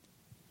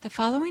The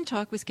following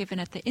talk was given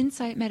at the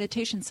Insight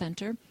Meditation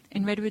Center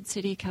in Redwood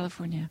City,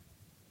 California.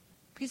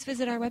 Please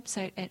visit our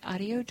website at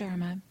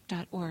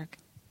audiodharma.org.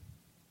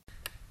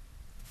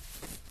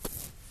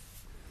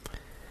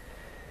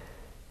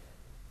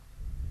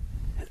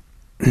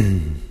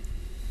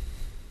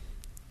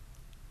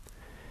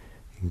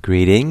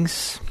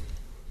 Greetings.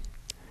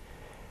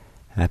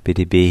 Happy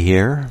to be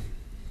here.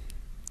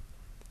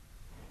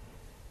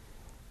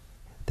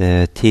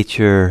 The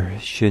teacher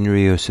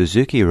Shunryu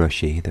Suzuki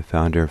Roshi, the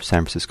founder of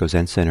San Francisco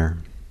Zen Center,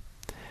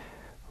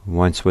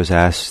 once was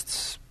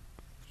asked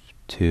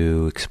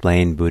to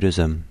explain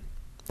Buddhism,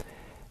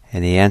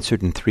 and he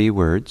answered in 3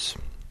 words.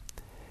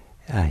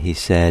 He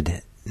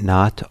said,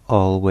 "Not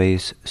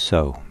always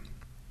so.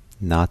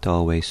 Not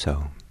always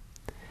so."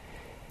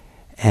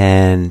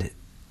 And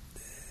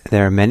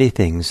there are many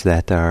things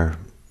that are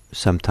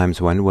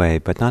sometimes one way,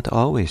 but not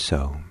always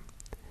so.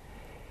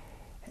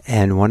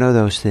 And one of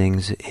those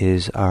things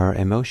is our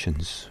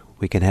emotions.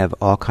 We can have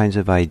all kinds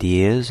of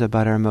ideas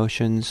about our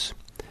emotions,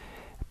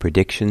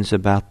 predictions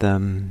about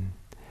them.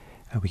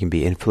 We can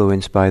be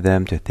influenced by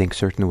them, to think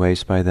certain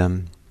ways by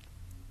them.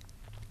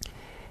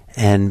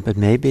 But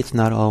maybe it's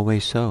not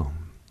always so.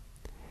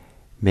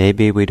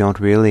 Maybe we don't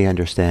really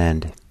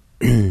understand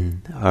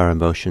our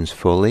emotions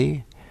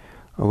fully,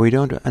 or we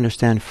don't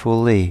understand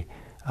fully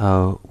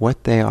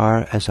what they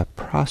are as a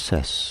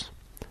process,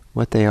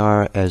 what they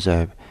are as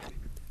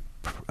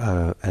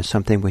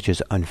something which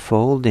is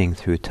unfolding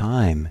through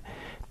time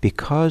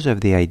because of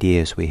the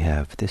ideas we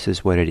have. This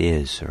is what it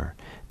is, or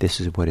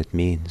this is what it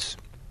means.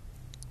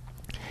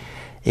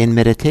 In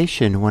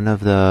meditation, one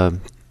of the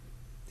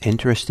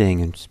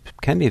interesting and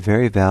can be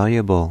very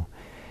valuable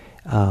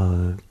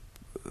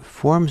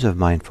forms of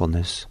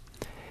mindfulness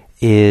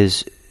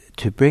is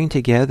to bring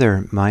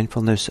together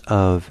mindfulness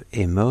of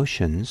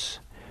emotions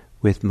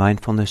with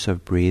mindfulness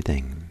of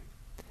breathing.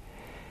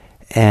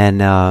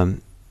 And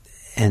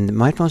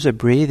mindfulness of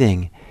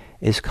breathing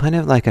is kind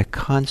of like a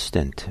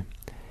constant.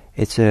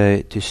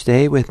 To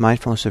stay with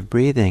mindfulness of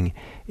breathing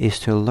is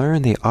to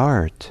learn the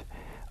art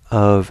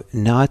of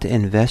not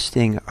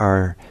investing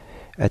our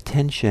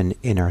attention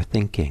in our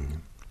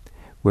thinking,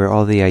 where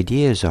all the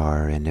ideas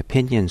are, and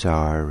opinions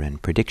are,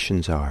 and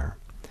predictions are,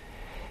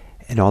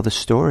 and all the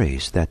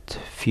stories that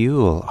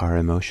fuel our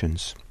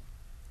emotions.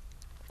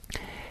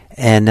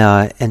 And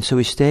so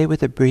we stay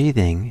with the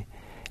breathing,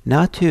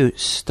 not to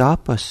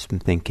stop us from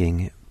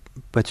thinking,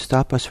 but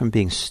stop us from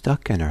being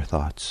stuck in our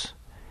thoughts,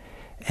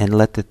 and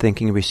let the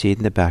thinking recede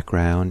in the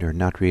background, or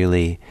not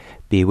really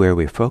be where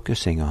we're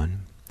focusing on.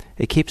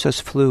 It keeps us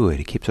fluid,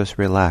 it keeps us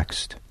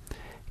relaxed,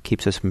 it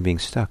keeps us from being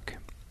stuck.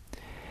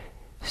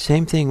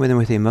 Same thing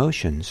with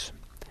emotions.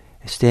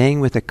 Staying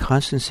with the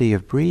constancy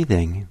of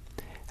breathing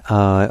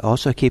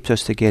also keeps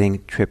us to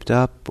getting tripped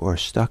up or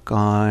stuck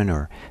on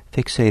or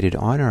fixated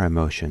on our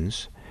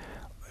emotions.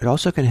 It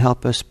also can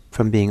help us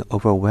from being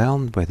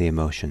overwhelmed by the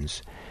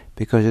emotions,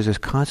 because there's this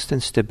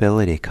constant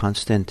stability,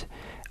 constant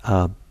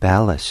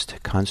ballast,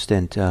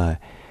 constant.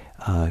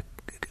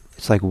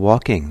 It's like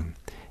walking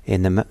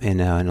in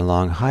a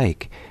long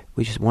hike.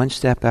 We just one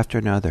step after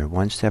another,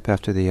 one step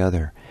after the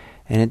other,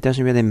 and it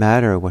doesn't really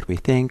matter what we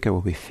think or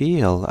what we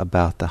feel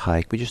about the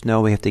hike. We just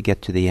know we have to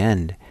get to the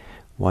end,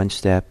 one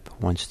step,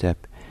 one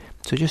step.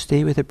 So just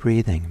stay with the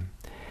breathing,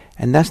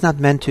 and that's not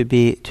meant to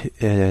be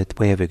a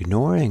way of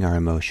ignoring our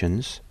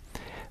emotions,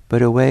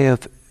 but a way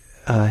of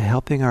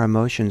helping our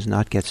emotions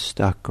not get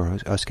stuck, or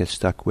us get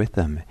stuck with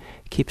them.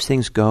 It keeps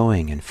things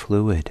going and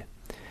fluid.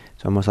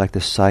 It's almost like the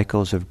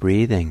cycles of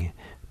breathing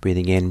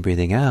in,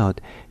 breathing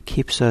out,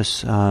 keeps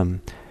us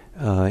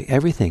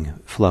everything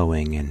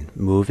flowing and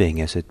moving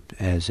as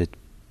it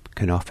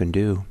can often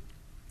do.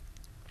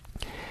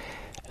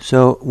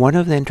 So one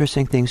of the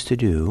interesting things to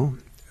do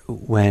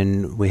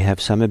when we have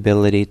some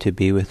ability to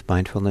be with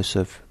mindfulness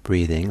of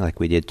breathing, like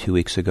we did 2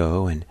 weeks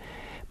ago, and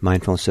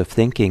mindfulness of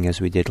thinking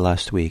as we did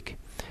last week,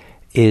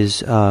 is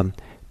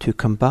to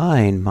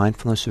combine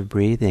mindfulness of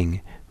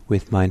breathing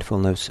with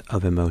mindfulness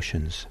of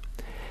emotions.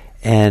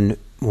 And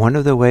one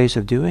of the ways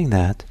of doing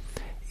that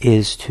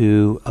is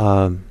to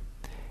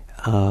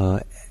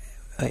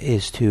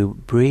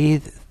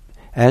breathe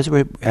as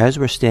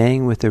we're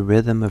staying with the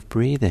rhythm of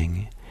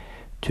breathing,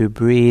 to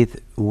breathe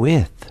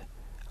with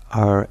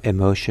our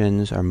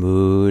emotions, our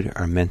mood,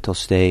 our mental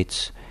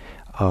states,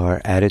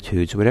 our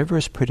attitudes, whatever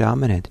is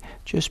predominant.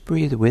 Just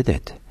breathe with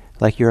it,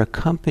 like you're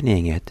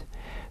accompanying it.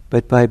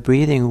 But by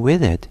breathing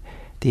with it,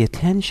 the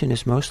attention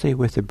is mostly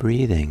with the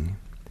breathing,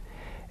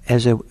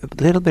 as a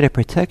little bit of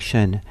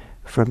protection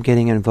from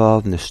getting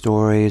involved in the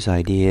stories,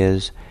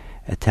 ideas,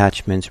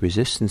 attachments,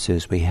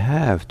 resistances we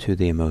have to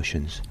the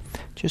emotions.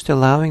 Just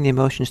allowing the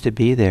emotions to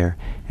be there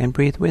and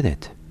breathe with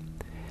it.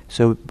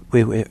 So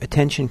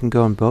attention can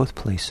go in both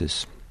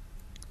places.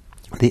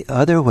 The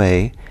other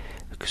way,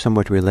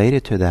 somewhat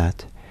related to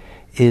that,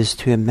 is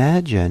to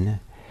imagine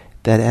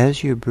that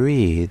as you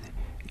breathe,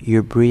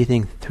 you're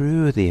breathing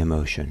through the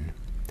emotion.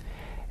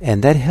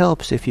 And that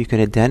helps if you can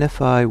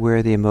identify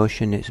where the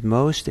emotion is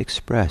most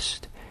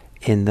expressed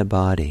in the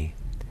body.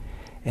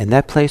 And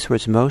that place where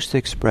it's most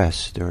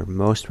expressed or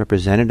most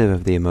representative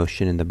of the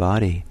emotion in the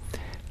body,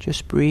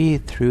 just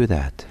breathe through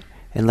that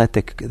and let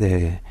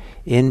the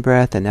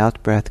in-breath and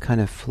out-breath kind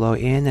of flow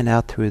in and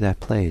out through that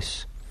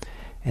place.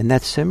 And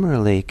that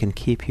similarly can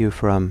keep you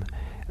from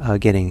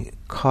getting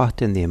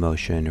caught in the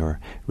emotion or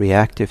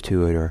reactive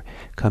to it or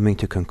coming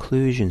to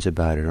conclusions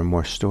about it or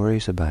more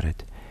stories about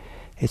it.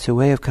 It's a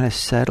way of kind of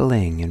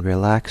settling and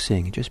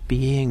relaxing, just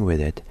being with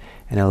it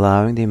and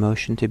allowing the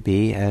emotion to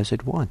be as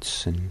it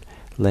wants and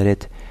let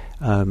it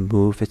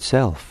move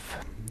itself.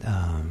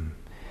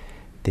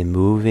 The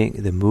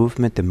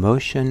movement, the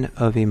motion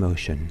of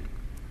emotion.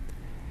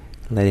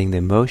 Letting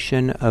the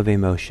motion of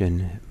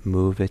emotion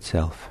move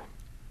itself.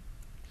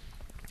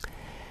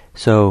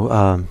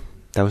 So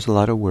that was a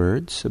lot of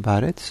words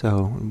about it,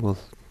 so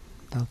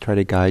I'll try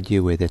to guide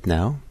you with it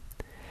now.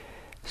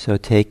 So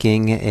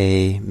taking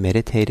a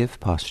meditative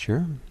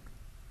posture,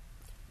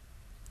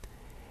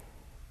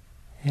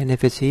 and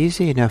if it's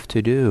easy enough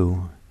to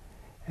do,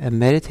 a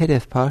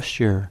meditative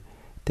posture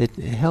that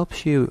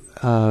helps you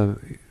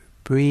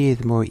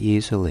breathe more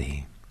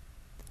easily,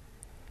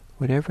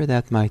 whatever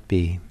that might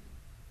be.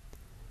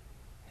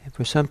 And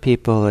for some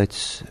people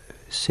it's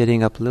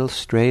sitting up a little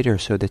straighter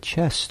so the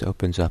chest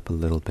opens up a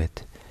little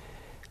bit.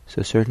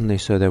 So certainly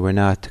so that we're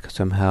not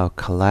somehow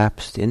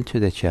collapsed into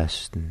the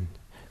chest and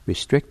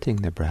restricting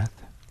the breath.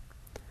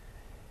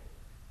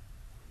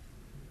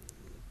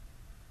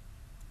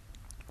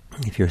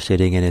 If you're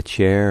sitting in a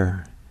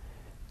chair,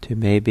 to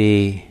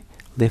maybe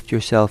lift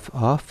yourself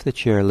off the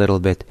chair a little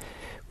bit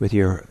with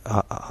your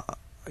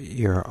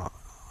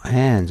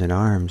hands and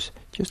arms,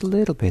 just a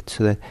little bit,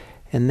 so that,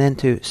 and then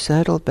to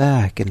settle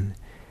back and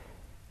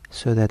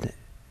sit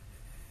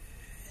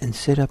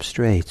up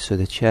straight, so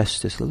the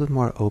chest is a little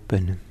more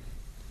open.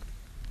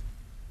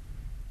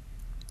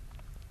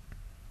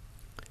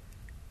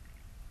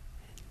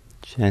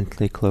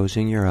 Gently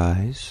closing your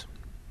eyes.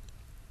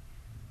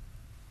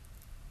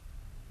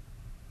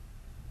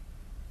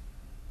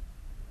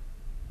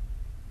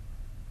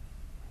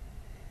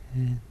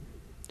 And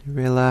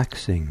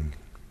relaxing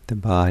the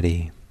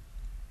body.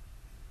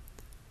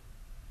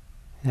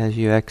 As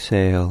you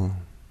exhale,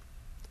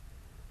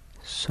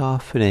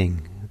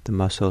 softening the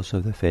muscles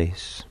of the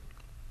face.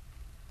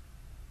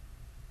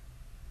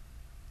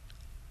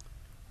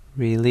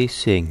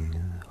 Releasing,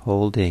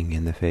 holding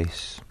in the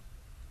face.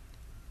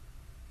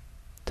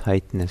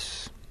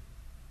 Tightness.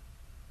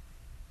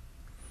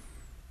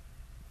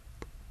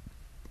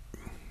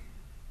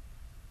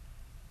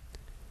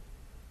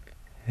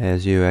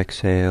 As you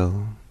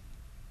exhale,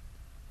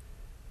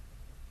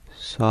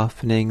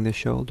 softening the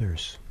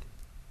shoulders.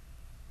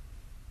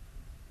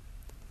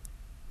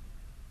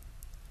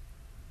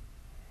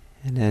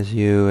 And as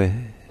you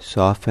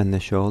soften the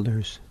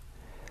shoulders,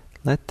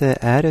 let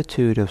the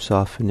attitude of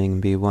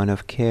softening be one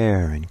of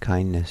care and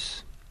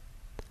kindness,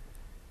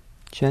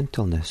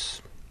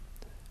 gentleness,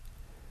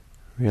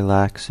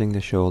 relaxing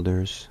the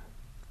shoulders,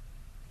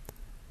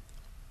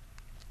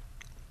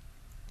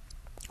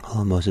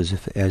 almost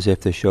as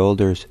if the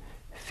shoulders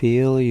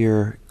feel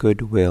your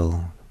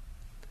goodwill.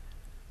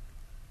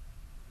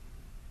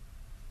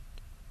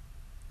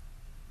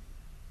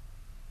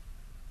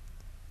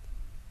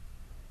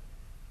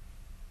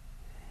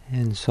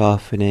 And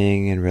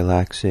softening and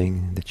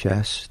relaxing the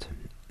chest.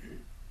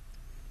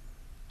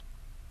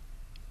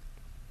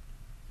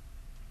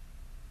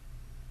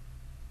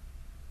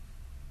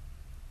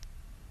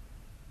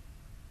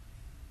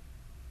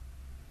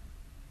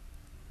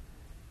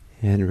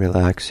 And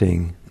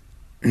relaxing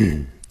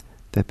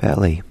the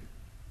belly.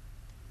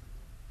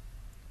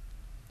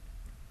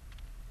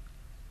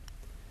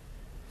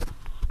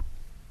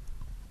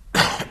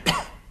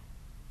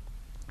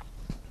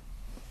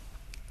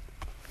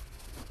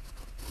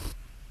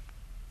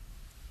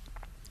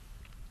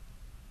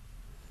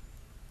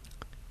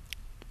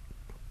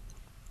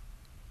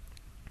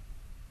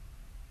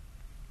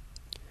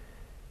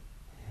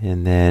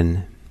 And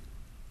then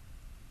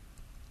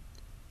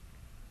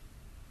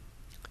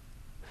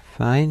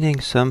finding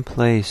some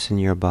place in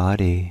your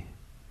body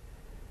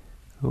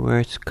where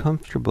it's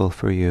comfortable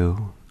for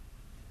you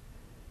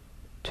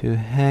to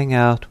hang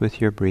out with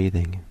your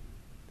breathing,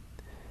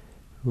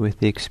 with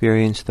the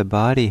experience the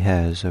body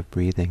has of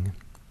breathing.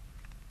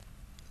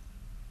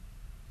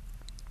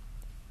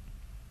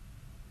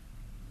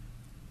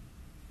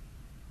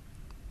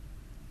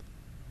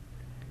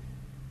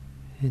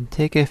 And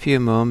take a few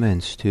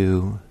moments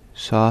to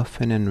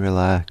soften and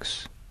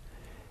relax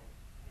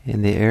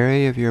in the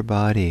area of your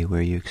body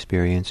where you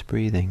experience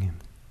breathing.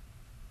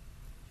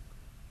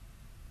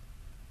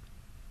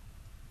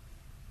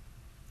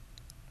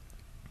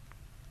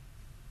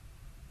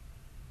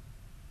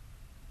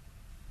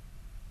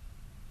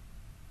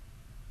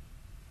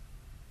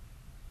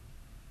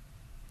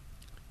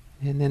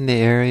 And then the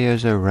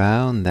areas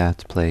around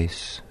that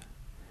place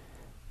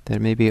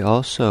that maybe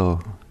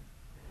also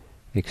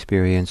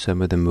experience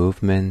some of the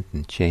movement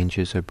and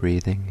changes of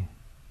breathing.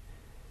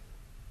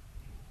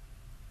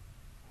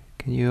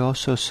 Can you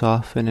also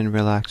soften and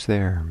relax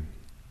there?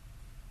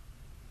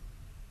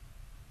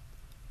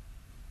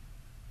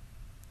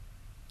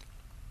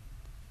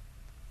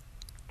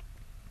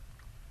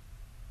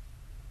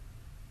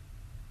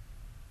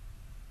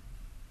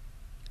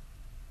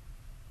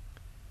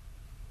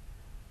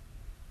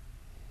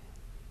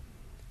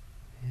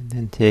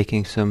 And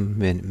taking some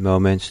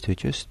moments to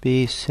just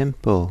be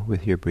simple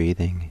with your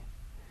breathing,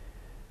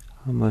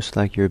 almost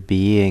like you're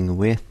being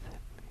with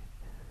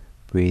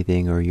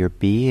breathing, or you're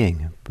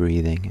being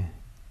breathing.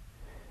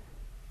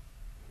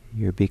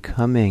 You're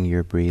becoming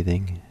your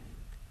breathing.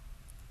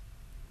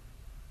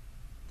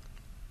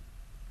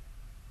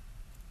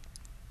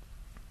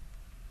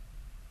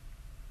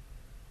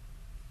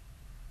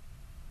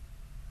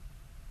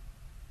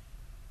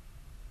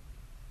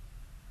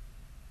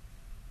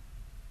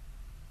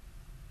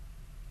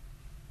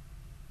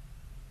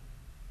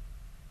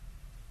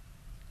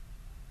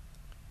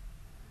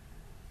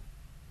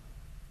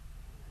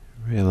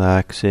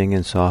 Relaxing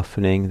and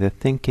softening the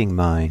thinking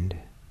mind,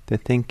 the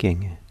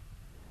thinking.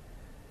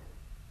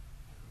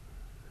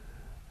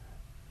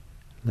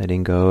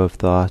 Letting go of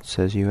thoughts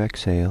as you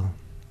exhale.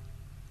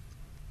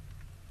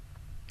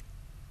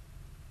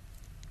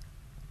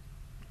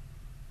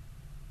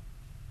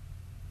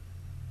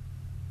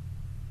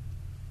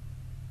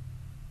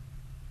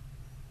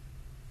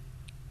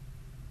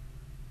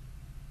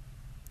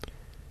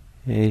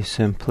 A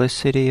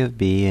simplicity of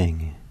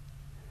being,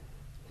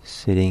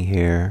 sitting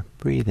here,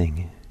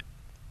 breathing.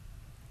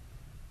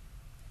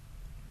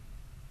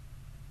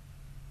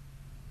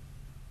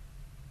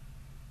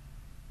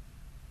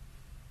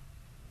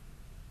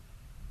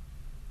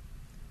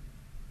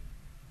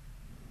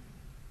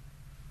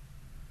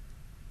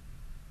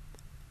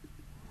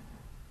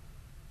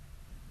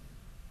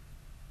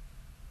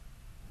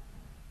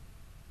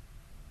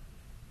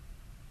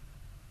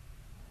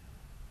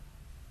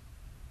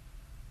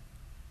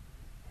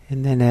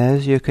 And then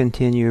as you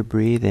continue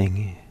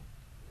breathing,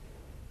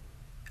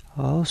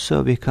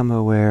 also become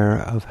aware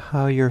of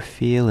how you're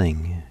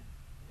feeling,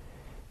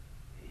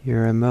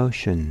 your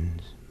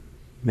emotions,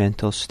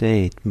 mental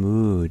state,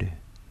 mood.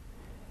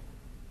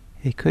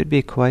 It could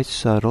be quite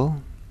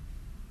subtle,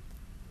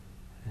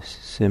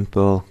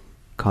 simple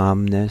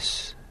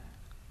calmness,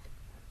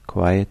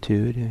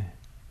 quietude.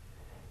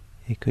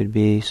 It could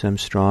be some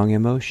strong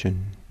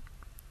emotion.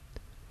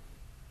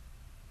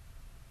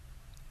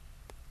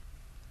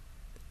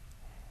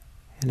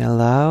 And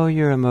allow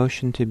your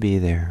emotion to be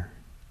there.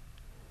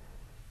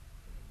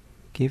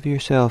 Give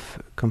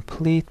yourself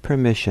complete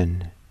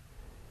permission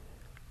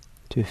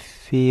to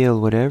feel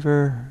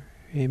whatever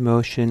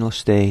emotional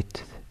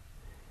state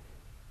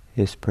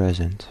is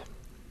present.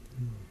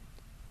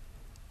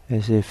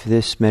 As if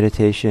this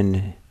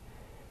meditation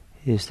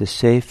is the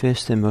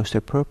safest and most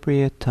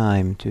appropriate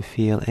time to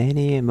feel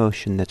any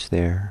emotion that's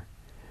there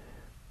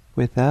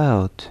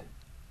without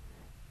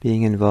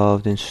being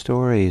involved in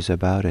stories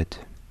about it.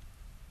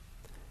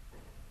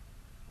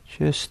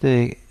 Just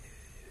the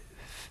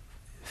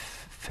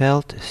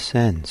felt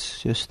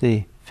sense, just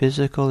the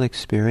physical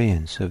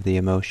experience of the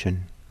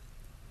emotion.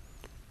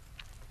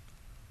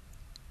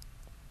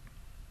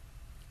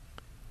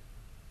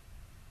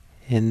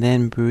 And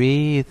then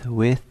breathe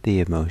with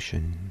the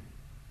emotion.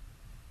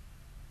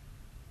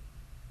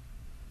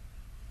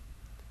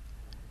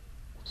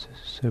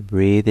 So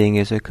breathing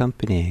is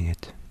accompanying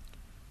it.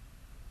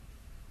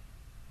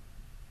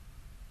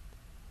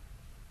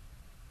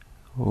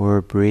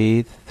 Or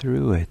breathe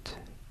through it,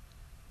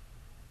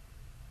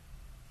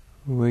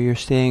 where you're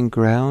staying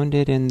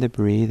grounded in the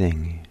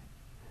breathing,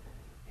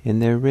 in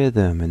the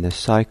rhythm and the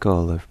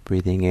cycle of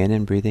breathing in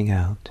and breathing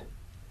out.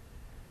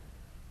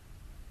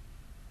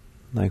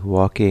 Like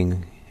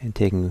walking and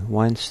taking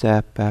one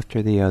step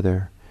after the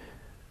other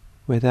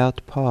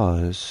without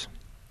pause.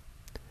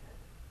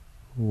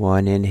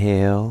 One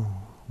inhale,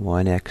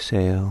 one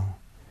exhale,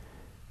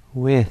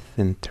 with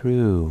and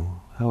through,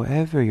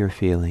 however you're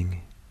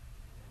feeling.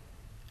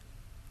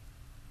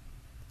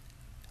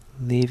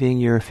 Leaving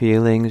your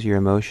feelings, your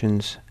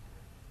emotions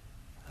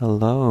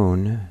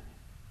alone,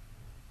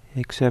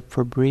 except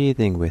for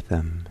breathing with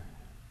them,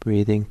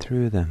 breathing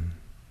through them.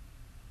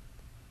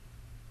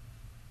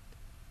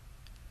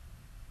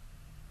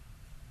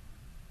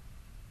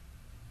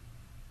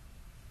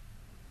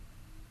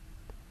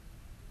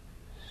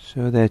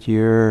 So that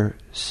you're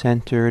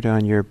centered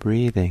on your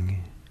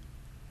breathing,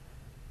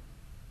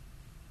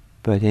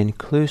 but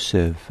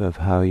inclusive of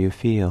how you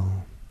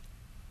feel.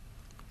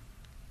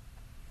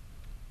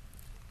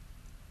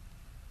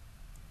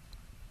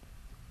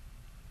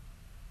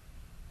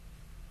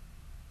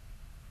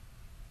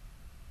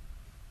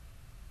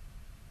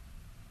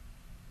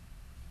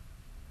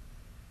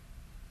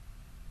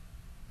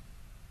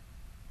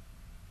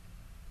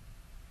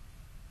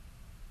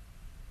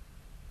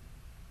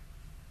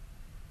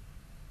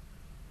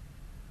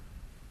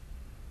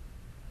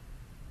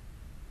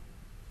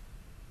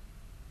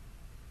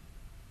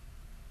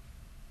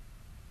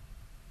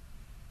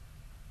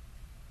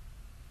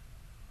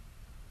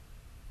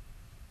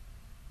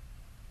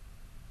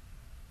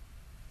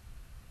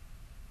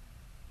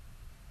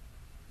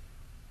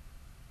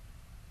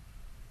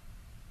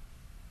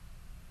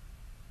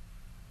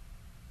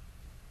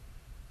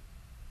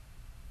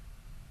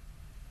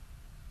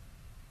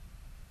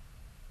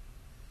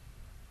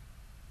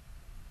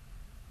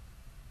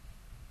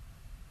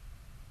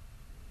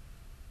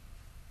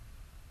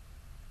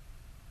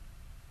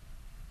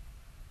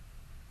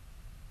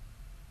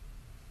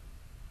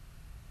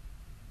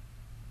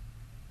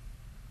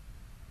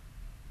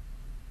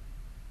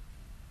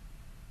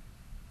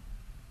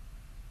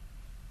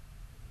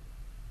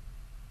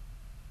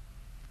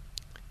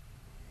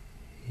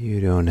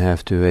 don't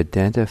have to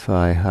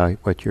identify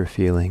what you're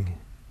feeling.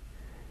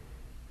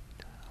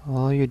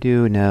 All you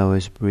do now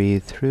is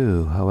breathe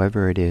through,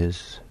 however it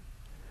is.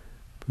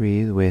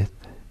 Breathe with,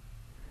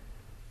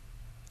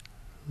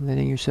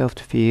 letting yourself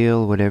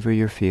feel whatever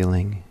you're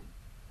feeling,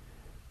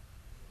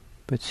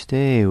 but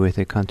stay with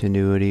the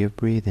continuity of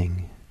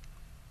breathing.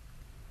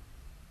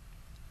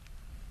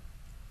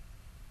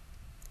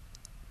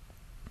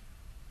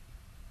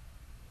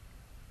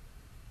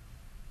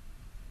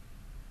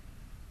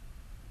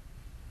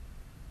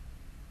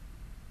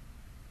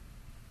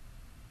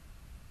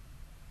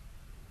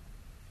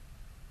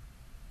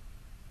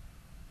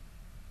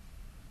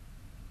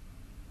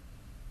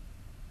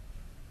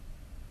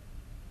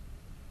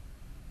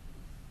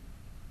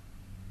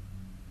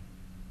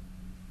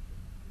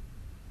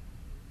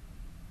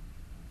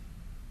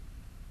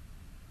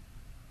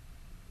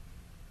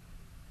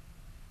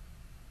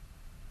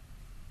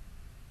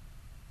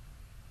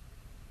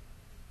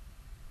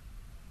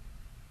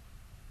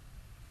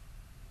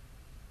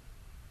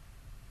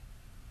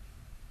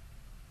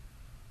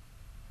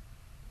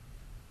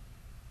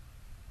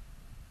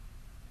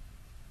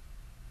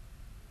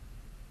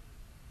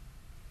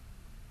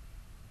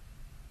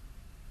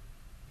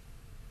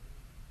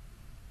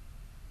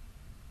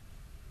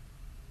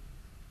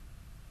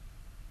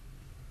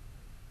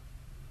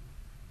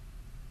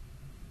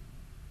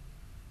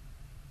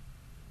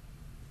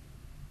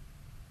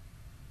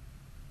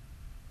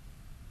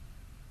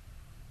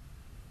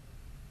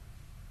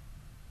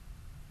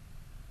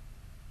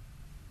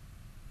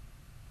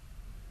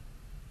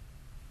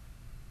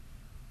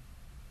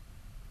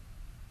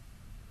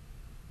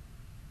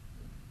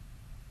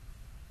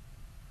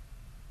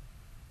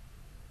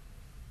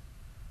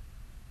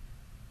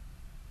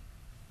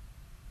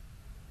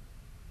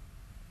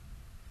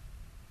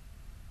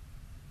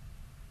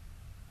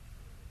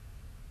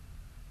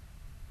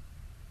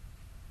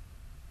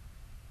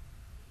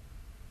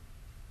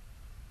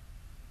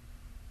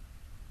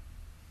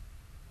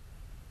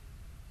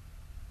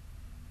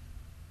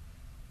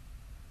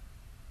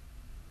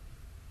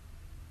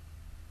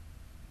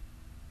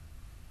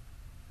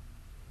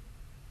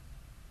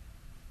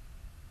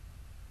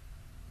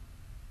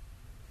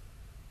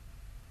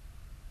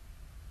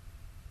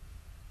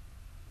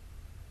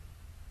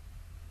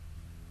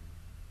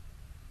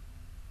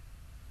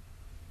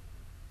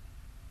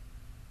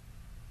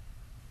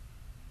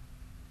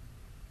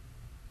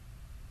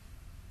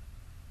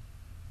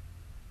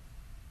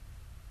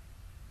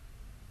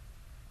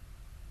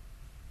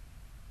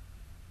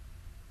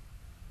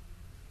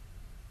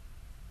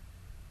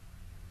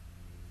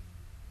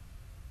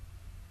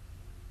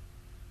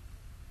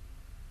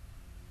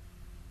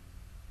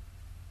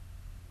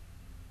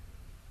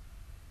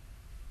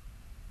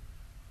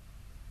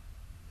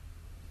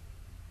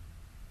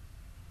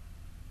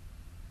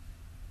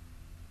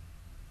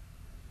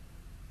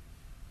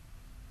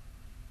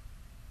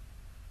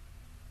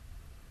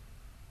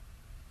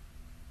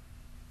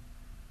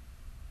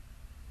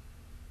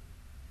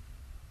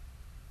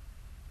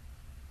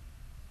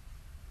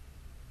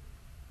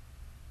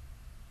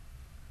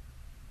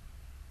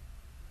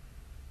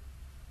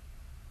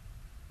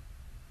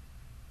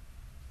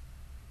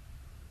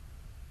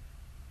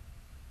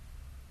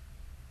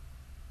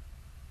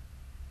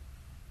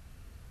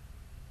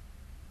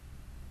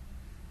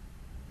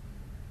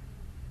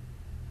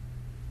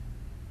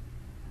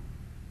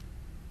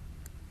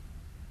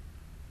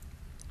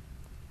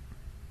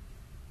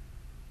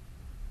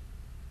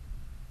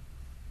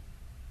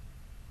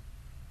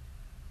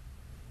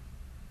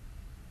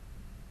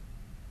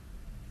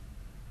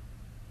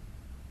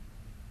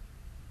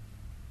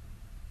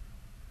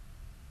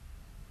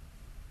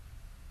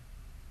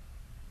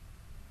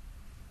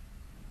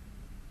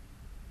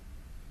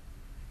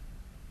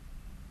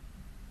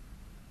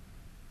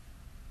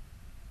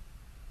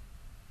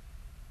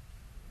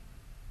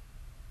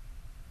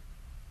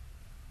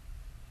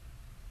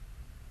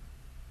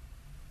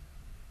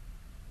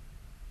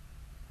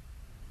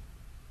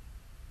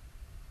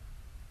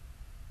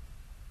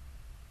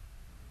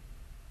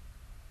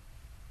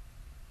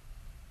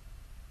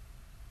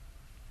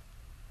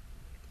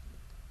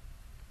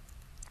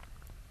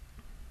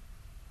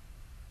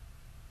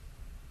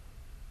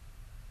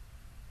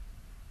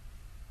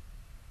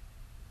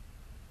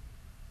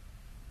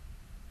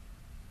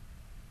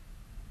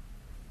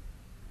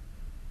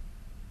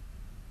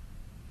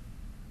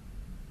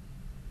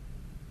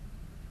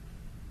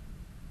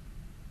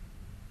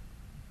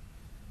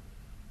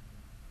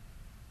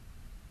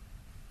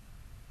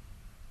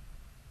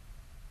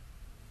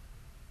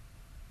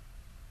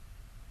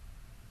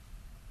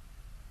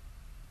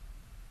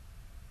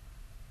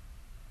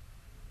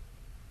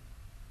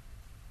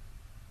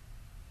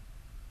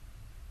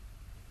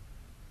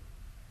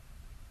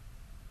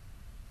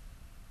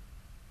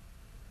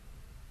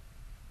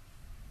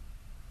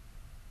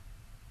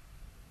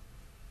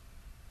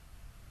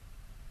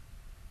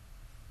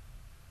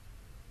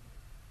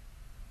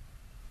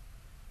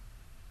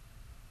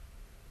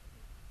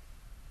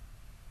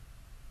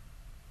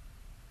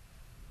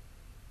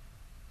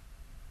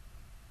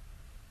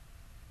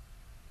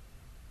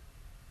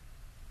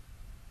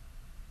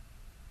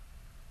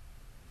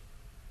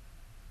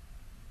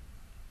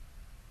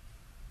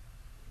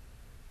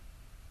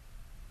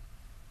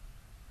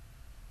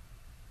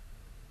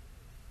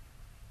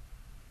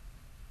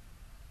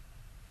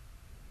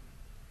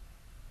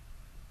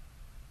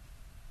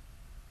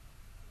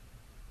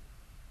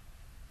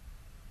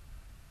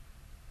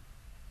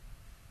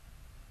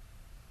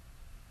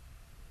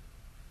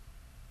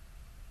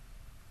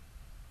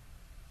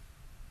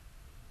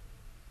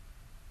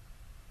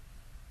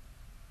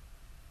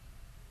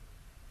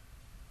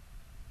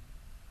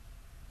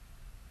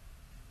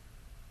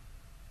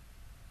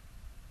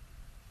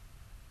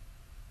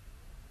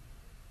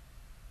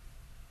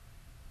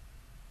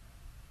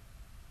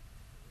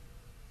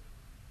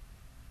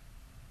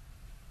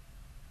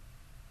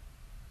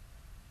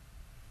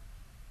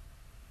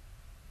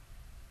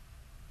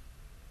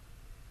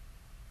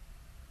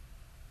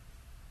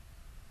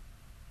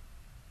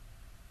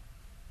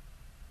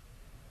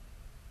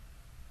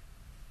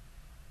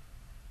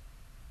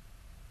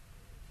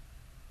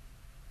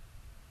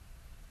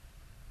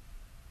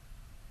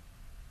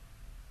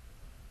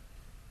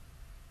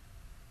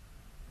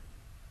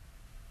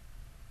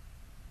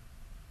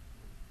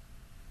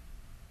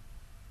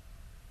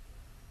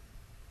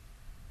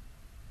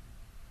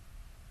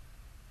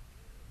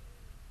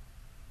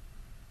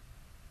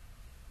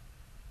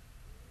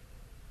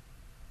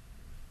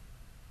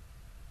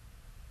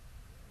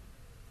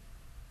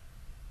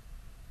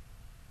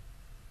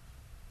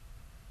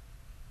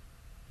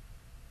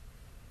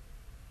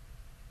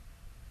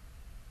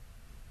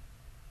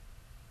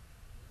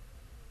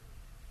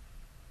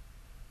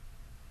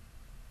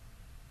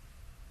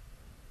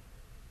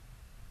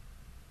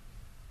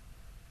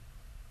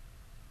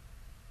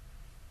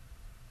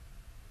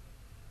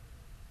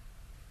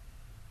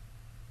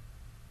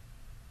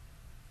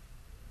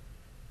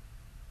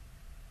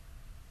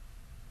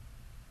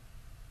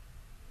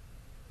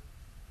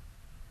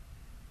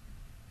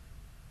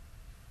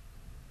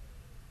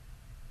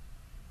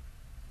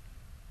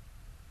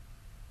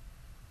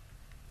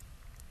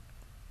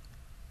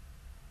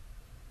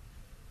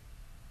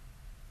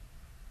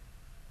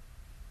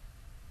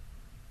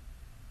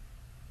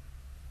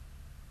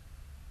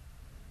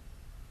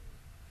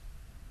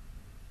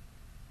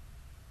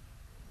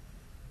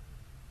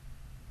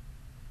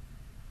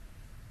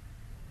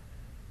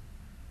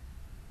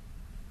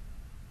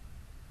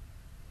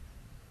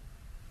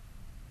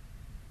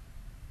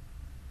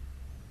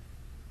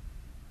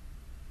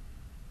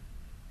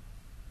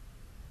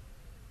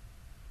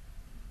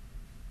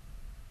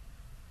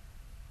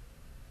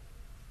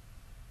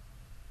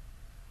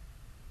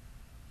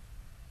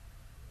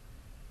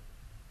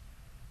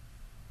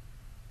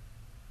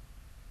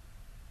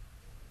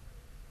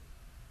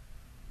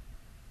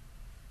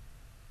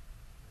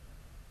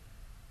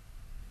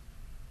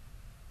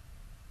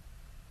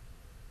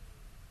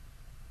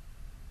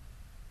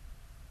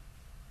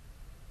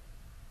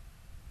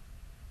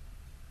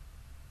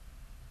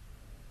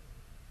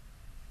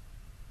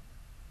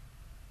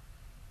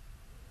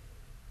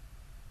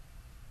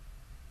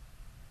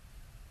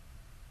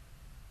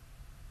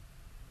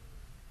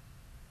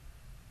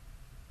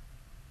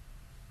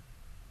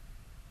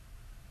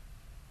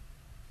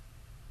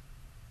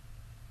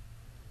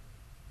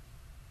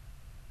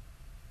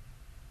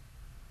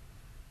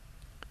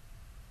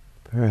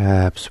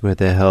 Perhaps with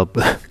the help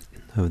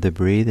of the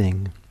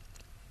breathing,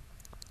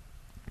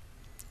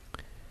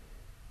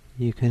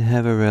 you can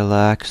have a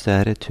relaxed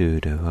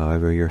attitude of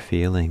however you're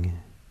feeling,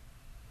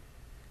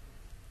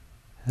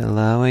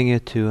 allowing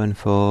it to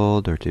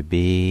unfold or to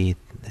be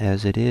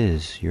as it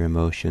is, your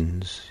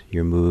emotions,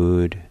 your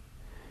mood,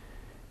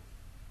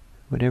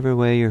 whatever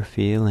way you're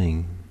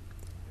feeling,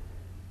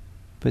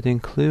 but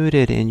include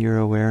it in your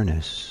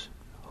awareness.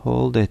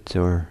 Hold it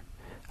or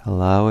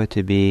allow it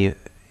to be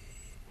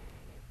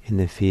in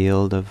the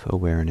field of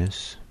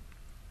awareness.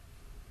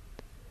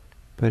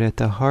 But at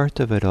the heart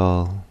of it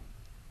all,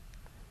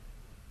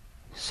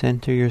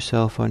 center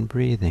yourself on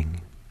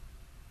breathing.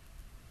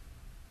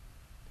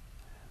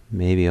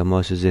 Maybe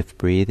almost as if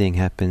breathing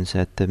happens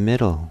at the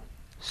middle,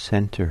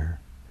 center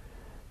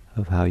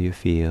of how you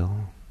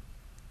feel.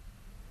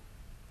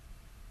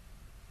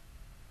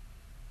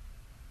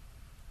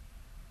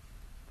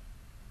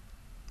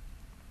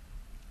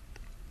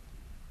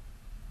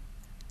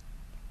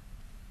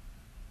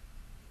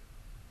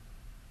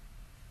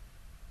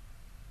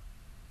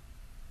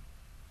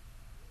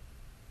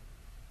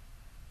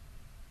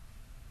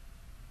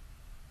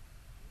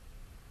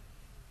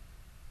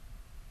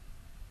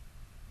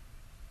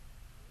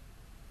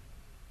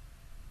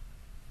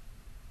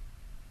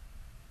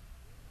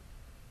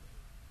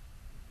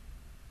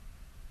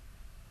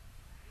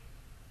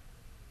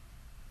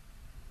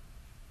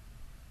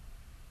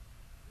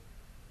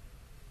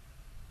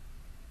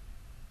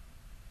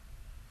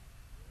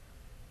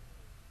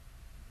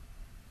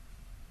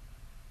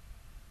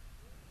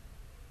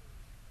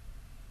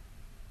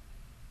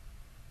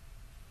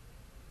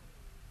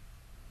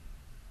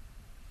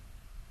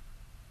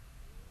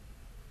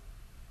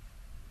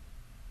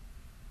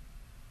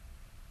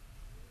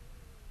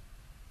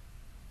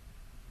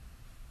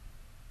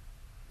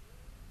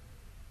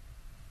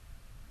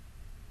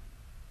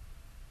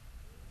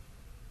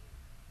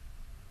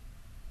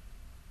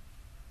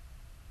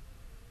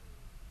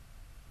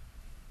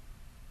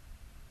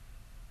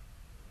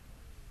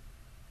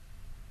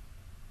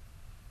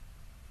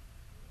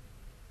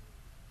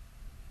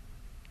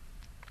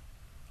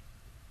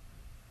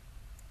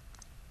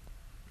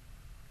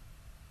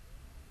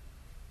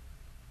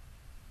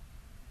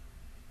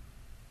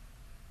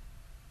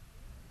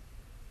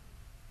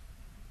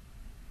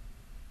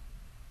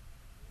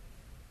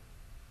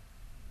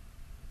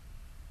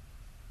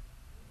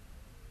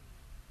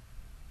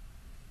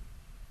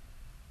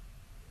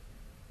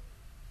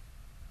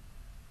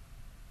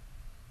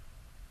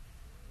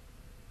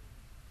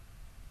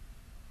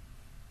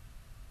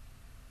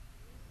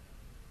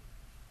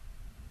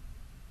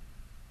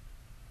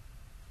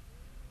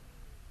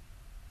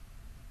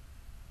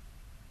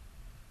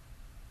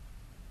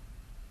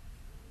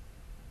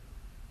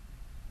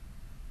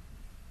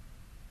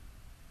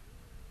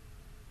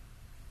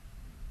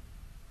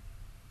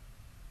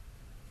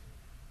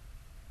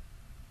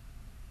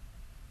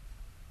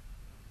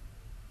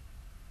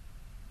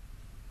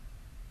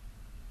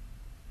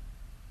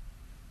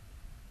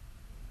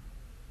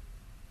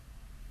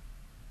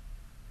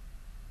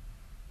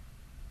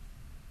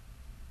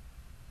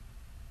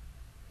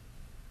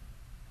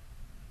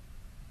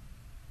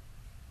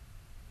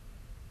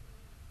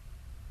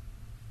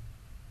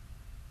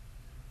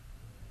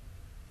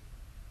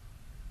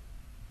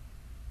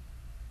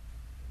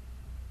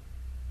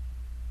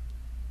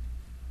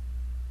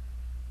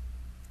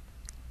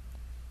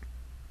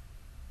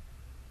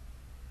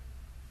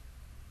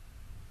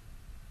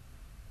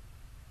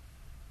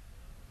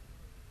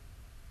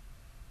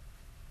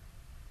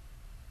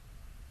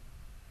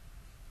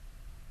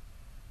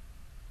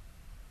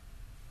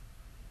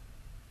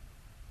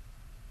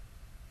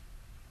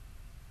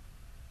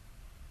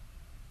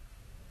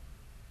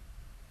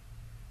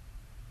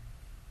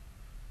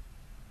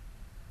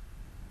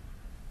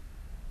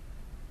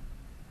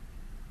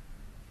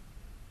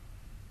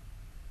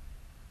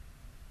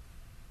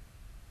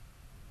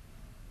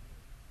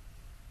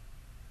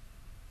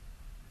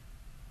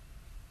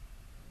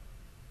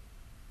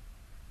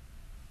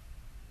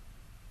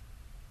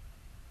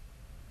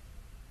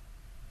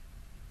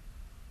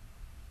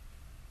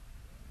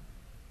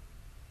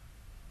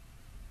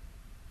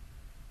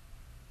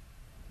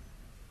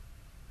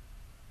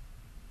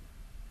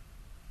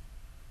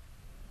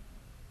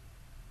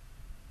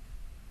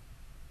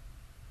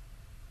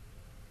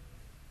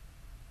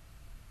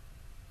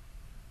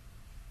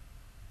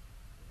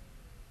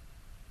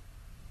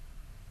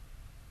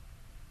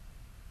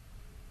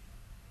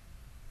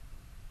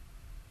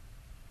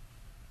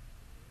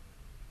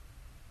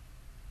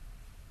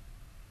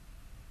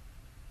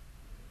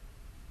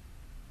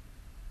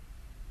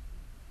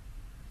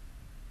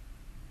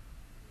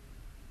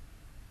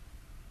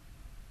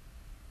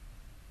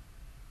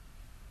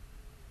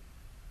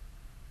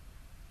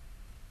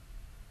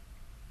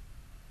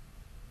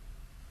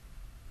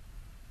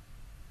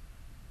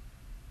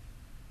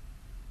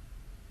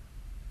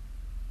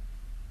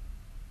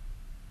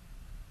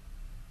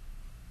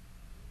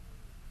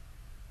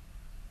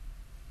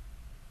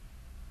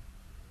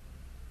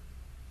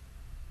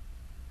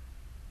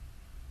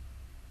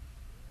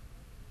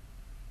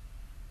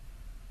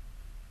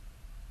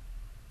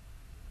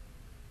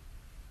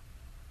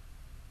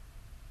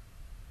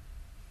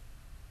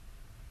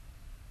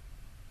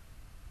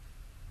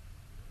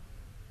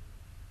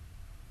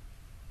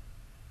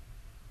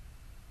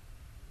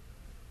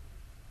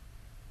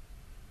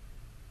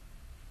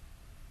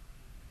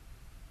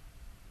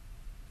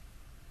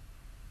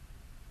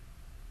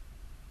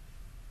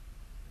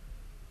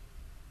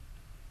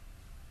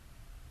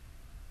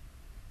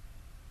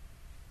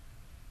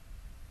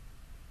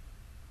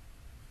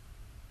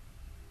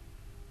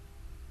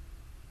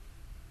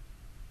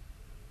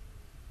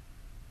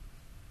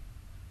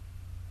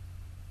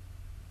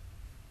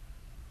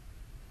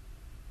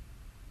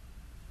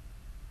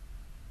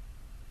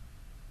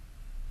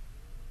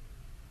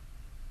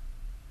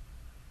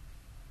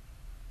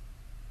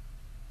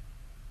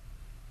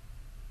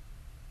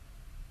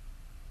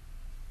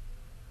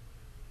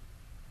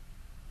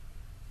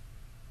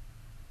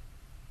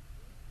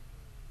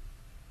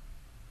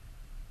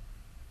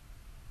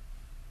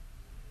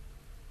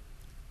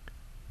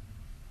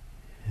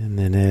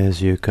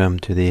 as you come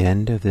to the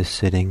end of this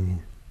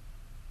sitting,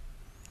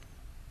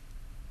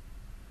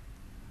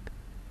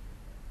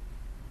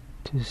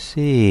 to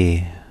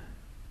see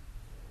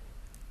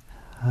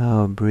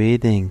how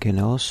breathing can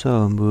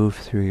also move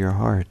through your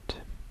heart.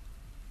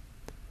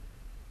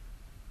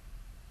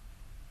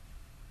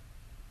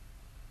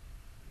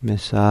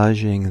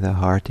 Massaging the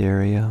heart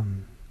area,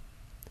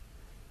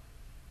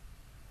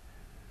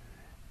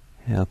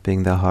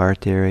 helping the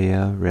heart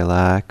area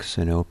relax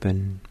and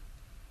open.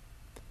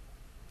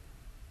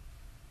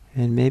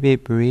 And maybe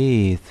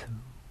breathe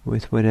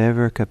with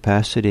whatever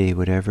capacity,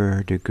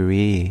 whatever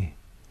degree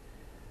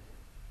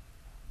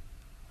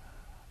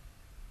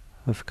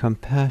of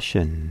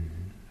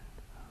compassion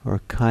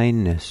or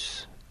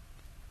kindness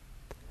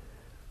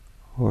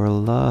or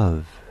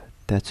love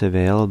that's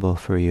available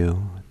for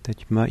you,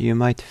 that you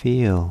might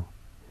feel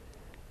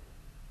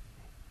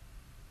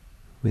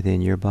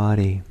within your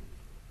body.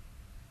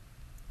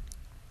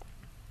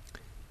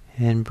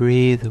 And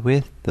breathe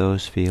with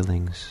those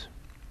feelings,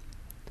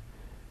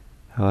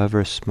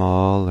 however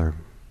small or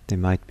they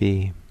might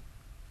be.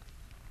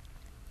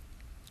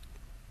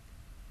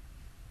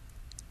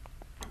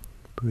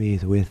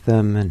 Breathe with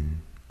them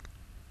and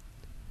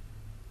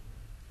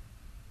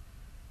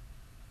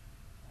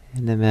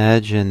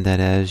imagine that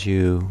as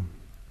you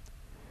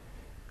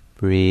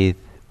breathe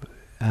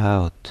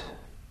out,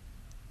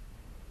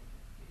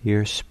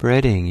 you're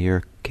spreading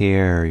your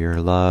care, your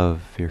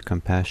love, your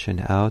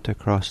compassion out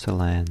across the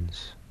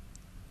lands.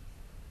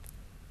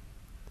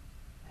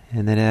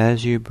 And that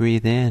as you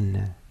breathe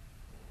in,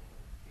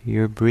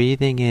 you're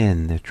breathing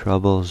in the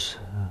troubles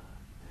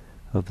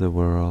of the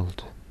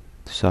world,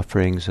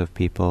 sufferings of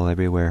people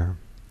everywhere.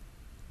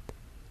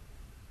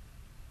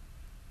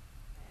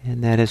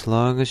 And that as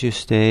long as you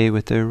stay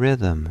with the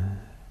rhythm,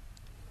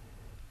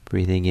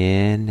 breathing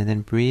in and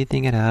then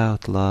breathing it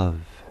out,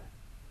 love,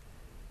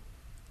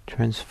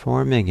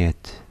 transforming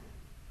it,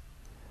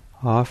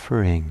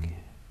 offering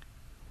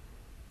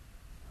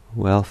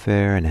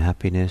welfare and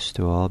happiness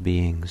to all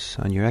beings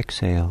on your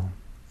exhale.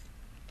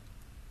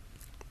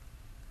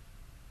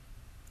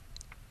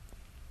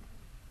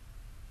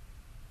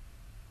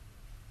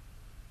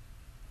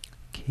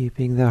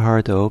 Keeping the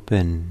heart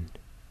open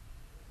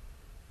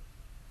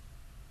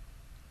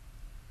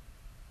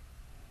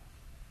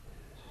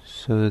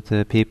so that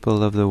the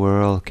people of the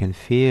world can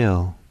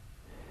feel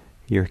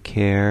your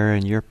care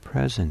and your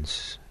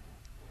presence,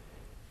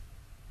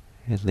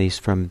 at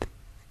least from the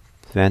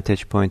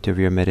vantage point of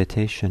your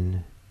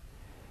meditation.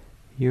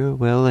 You're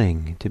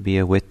willing to be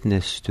a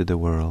witness to the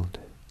world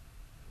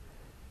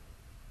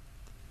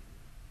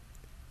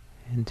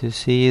and to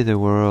see the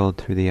world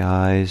through the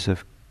eyes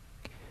of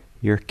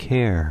your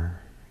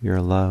care,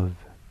 your love.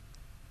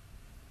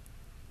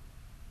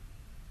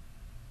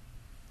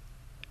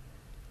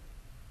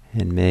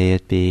 And may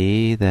it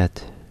be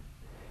that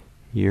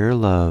your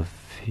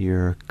love,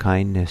 your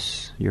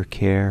kindness, your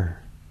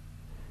care,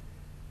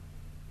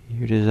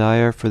 your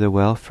desire for the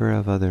welfare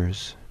of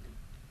others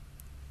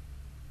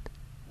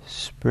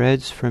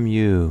spreads from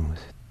you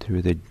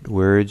through the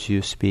words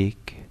you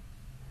speak,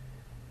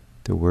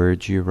 the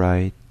words you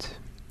write,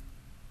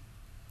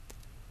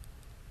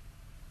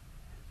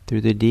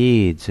 through the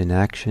deeds and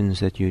actions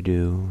that you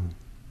do,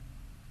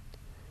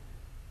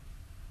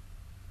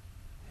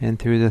 and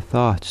through the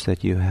thoughts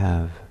that you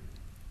have.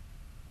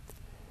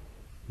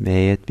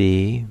 May it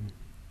be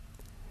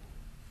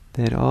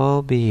that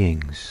all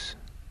beings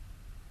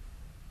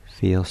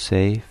feel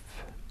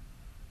safe,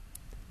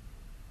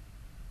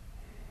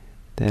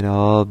 that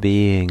all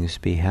beings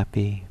be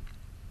happy,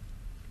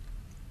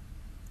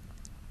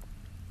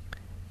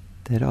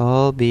 that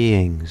all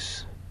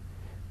beings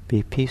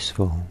be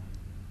peaceful,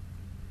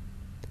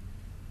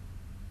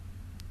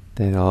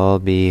 that all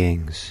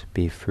beings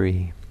be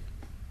free.